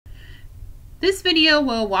This video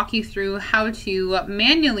will walk you through how to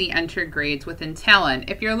manually enter grades within Talon.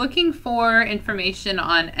 If you're looking for information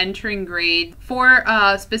on entering grades for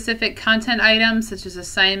specific content items such as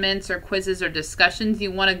assignments or quizzes or discussions,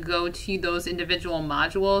 you want to go to those individual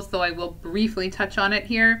modules, though I will briefly touch on it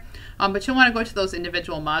here. But you'll want to go to those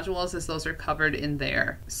individual modules as those are covered in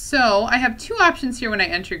there. So I have two options here when I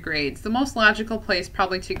enter grades. The most logical place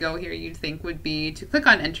probably to go here, you'd think, would be to click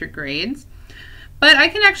on Enter Grades. But I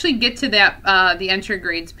can actually get to that the Enter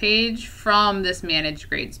Grades page from this Manage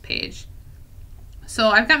Grades page. So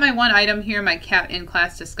I've got my one item here, my CAT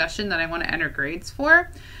in-class discussion that I want to enter grades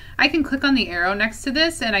for. I can click on the arrow next to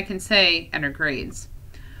this and I can say Enter Grades.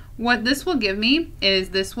 What this will give me is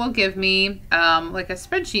like a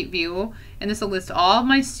spreadsheet view, and this will list all of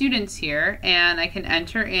my students here, and I can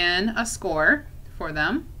enter in a score for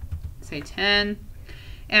them, say 10.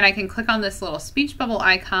 And I can click on this little speech bubble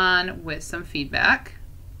icon with some feedback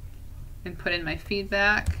and put in my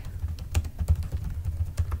feedback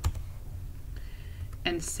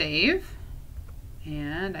and save.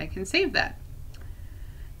 And I can save that.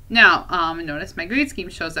 Now, notice my grade scheme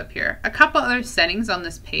shows up here. A couple other settings on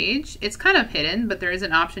this page. It's kind of hidden, but there is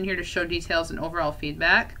an option here to show details and overall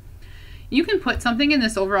feedback. You can put something in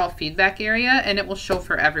this overall feedback area and it will show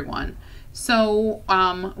for everyone. So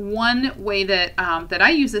one way that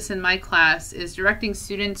I use this in my class is directing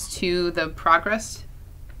students to the progress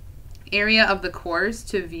area of the course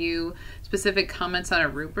to view specific comments on a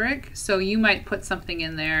rubric. So you might put something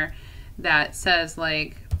in there that says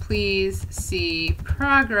like, please see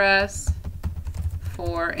progress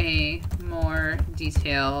for a more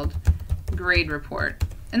detailed grade report.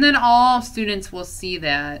 And then all students will see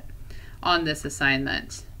that on this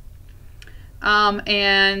assignment.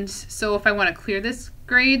 And so if I want to clear this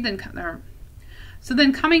grade, then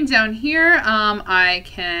coming down here, I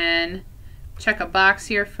can check a box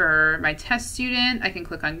here for my test student. I can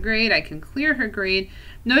click on grade. I can clear her grade.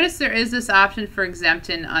 Notice there is this option for exempt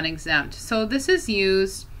and unexempt. So this is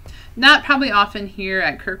used not probably often here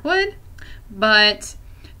at Kirkwood, but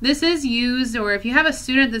this is used, or if you have a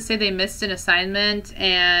student that say they missed an assignment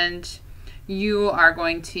and you are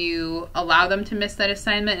going to allow them to miss that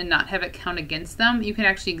assignment and not have it count against them, you can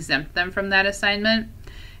actually exempt them from that assignment.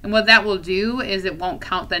 And what that will do is it won't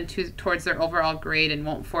count then towards their overall grade and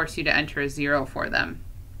won't force you to enter a 0 for them.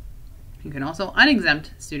 You can also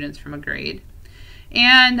unexempt students from a grade.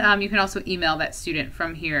 And you can also email that student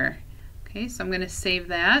from here. Okay, so I'm going to save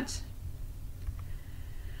that.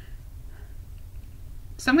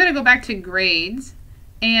 So I'm going to go back to grades.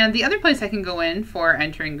 And the other place I can go in for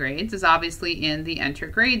entering grades is obviously in the Enter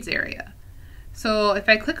Grades area. So if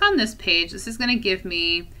I click on this page, this is going to give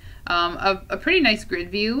me a pretty nice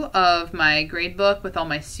grid view of my grade book with all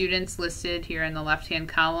my students listed here in the left-hand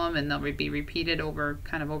column, and they'll be repeated over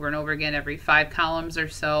and over again every 5 columns or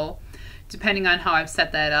so, depending on how I've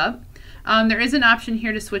set that up. There is an option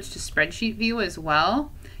here to switch to spreadsheet view as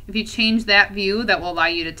well. If you change that view, that will allow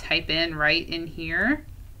you to type in right in here.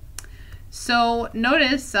 So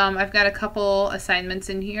notice I've got a couple assignments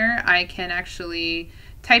in here. I can actually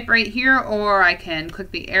type right here, or I can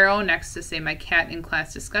click the arrow next to say my CAT in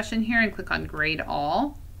class discussion here and click on grade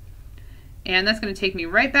all. And that's going to take me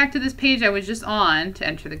right back to this page I was just on to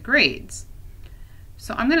enter the grades.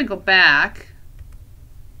 So I'm going to go back.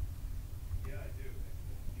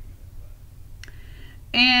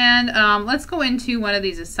 And let's go into one of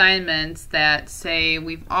these assignments that say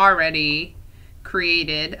we've already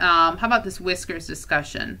created. How about this whiskers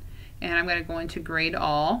discussion? And I'm going to go into grade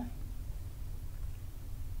all.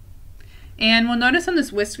 And we'll notice on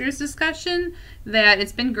this whiskers discussion that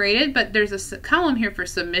it's been graded, but there's a column here for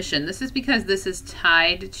submission. This is because this is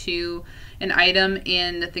tied to an item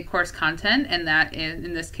in the course content, and that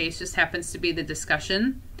in this case just happens to be the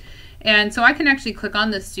discussion. And so I can actually click on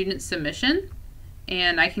the student submission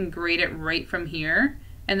and I can grade it right from here,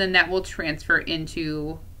 and then that will transfer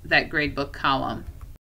into that gradebook column.